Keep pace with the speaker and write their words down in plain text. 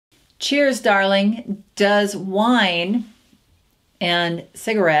Cheers, darling. Does wine and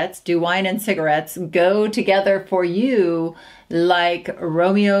cigarettes, do wine and cigarettes go together for you like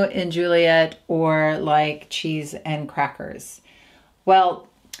Romeo and Juliet or like cheese and crackers? Well,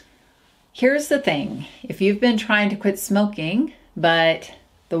 here's the thing. If you've been trying to quit smoking, but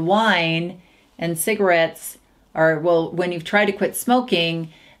the wine and cigarettes are, well, when you've tried to quit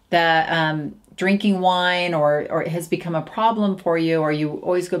smoking, the drinking wine or it has become a problem for you, or you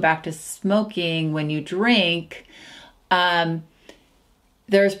always go back to smoking when you drink,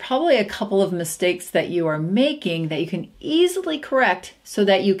 there's probably a couple of mistakes that you are making that you can easily correct so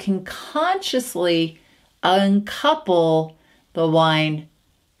that you can consciously uncouple the wine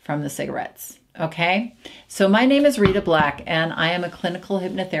from the cigarettes. Okay? So my name is Rita Black, and I am a clinical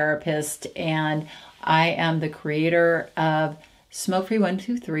hypnotherapist, and I am the creator of Smoke Free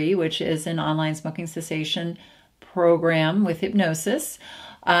 123, which is an online smoking cessation program with hypnosis.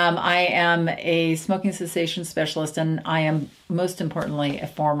 I am a smoking cessation specialist, and I am most importantly a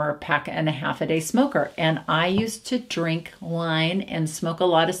former pack and a half a day smoker. And I used to drink wine and smoke a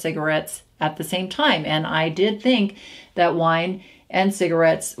lot of cigarettes at the same time. And I did think that wine and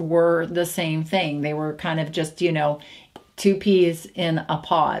cigarettes were the same thing. They were kind of just, you know, two peas in a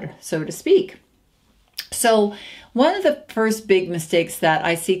pod, so to speak. So one of the first big mistakes that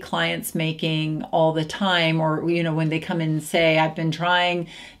I see clients making all the time, or, you know, when they come in and say, I've been trying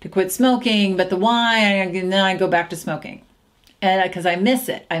to quit smoking, but the wine, and then I go back to smoking. And because I miss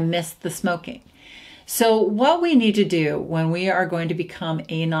it, I miss the smoking. So what we need to do when we are going to become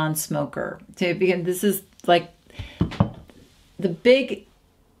a non-smoker, to begin, this is like the big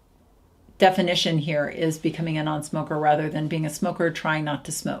definition here is becoming a non-smoker rather than being a smoker trying not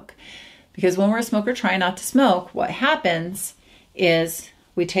to smoke. Because when we're a smoker trying not to smoke, what happens is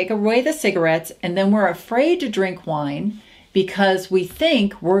we take away the cigarettes, and then we're afraid to drink wine because we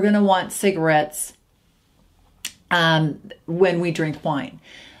think we're going to want cigarettes when we drink wine.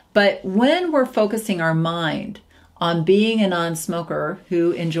 But when we're focusing our mind on being a non-smoker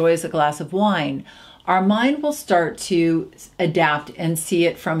who enjoys a glass of wine, our mind will start to adapt and see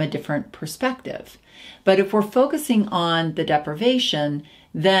it from a different perspective. But if we're focusing on the deprivation,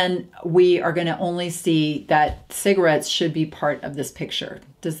 then we are going to only see that cigarettes should be part of this picture.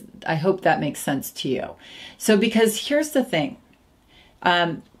 I hope that makes sense to you. So, because here's the thing.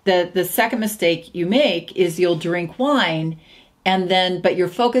 The second mistake you make is you'll drink wine, but you're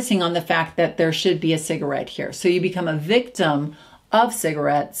focusing on the fact that there should be a cigarette here. So you become a victim of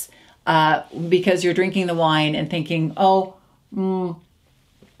cigarettes because you're drinking the wine and thinking, oh,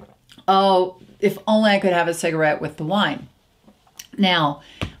 if only I could have a cigarette with the wine. Now,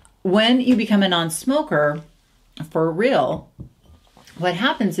 when you become a non-smoker, for real, what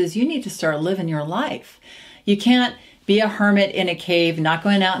happens is you need to start living your life. You can't be a hermit in a cave, not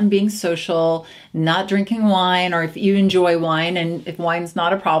going out and being social, not drinking wine, or if you enjoy wine, and if wine's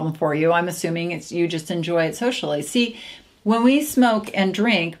not a problem for you, I'm assuming it's you just enjoy it socially. See, when we smoke and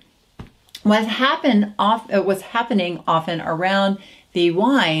drink, what's happening often around the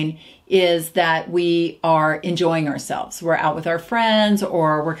wine is that we are enjoying ourselves. We're out with our friends,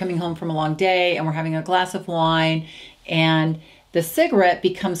 or we're coming home from a long day and we're having a glass of wine, and the cigarette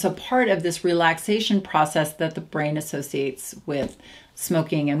becomes a part of this relaxation process that the brain associates with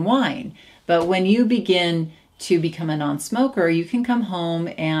smoking and wine. But when you begin to become a non-smoker, you can come home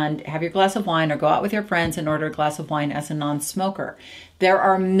and have your glass of wine, or go out with your friends and order a glass of wine as a non-smoker. There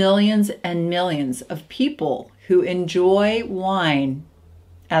are millions and millions of people who enjoy wine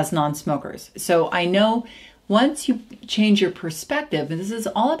as non-smokers. So I know once you change your perspective, and this is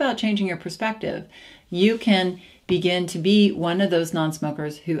all about changing your perspective, you can begin to be one of those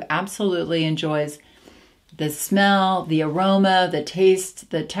non-smokers who absolutely enjoys the smell, the aroma, the taste,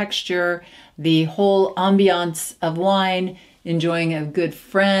 the texture, the whole ambiance of wine, enjoying a good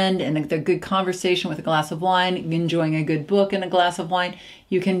friend and a good conversation with a glass of wine, enjoying a good book and a glass of wine.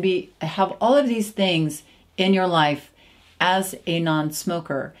 You can have all of these things in your life as a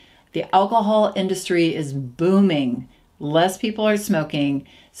non-smoker. The alcohol industry is booming. Less people are smoking.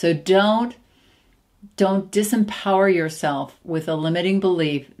 So don't disempower yourself with a limiting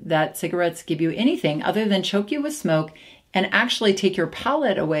belief that cigarettes give you anything other than choke you with smoke and actually take your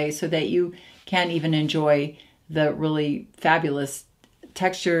palate away so that you can't even enjoy the really fabulous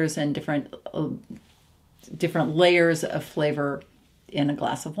textures and different layers of flavor in a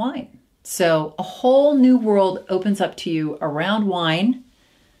glass of wine. So a whole new world opens up to you around wine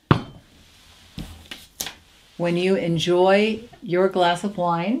when you enjoy your glass of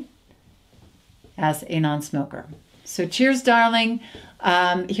wine as a non-smoker. So cheers, darling.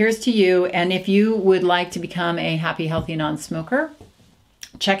 Here's to you. And if you would like to become a happy, healthy non-smoker,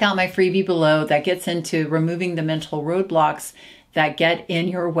 check out my freebie below that gets into removing the mental roadblocks that get in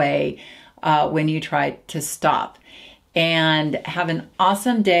your way when you try to stop. And have an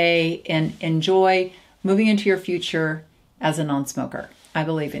awesome day and enjoy moving into your future as a non-smoker. I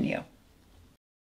believe in you.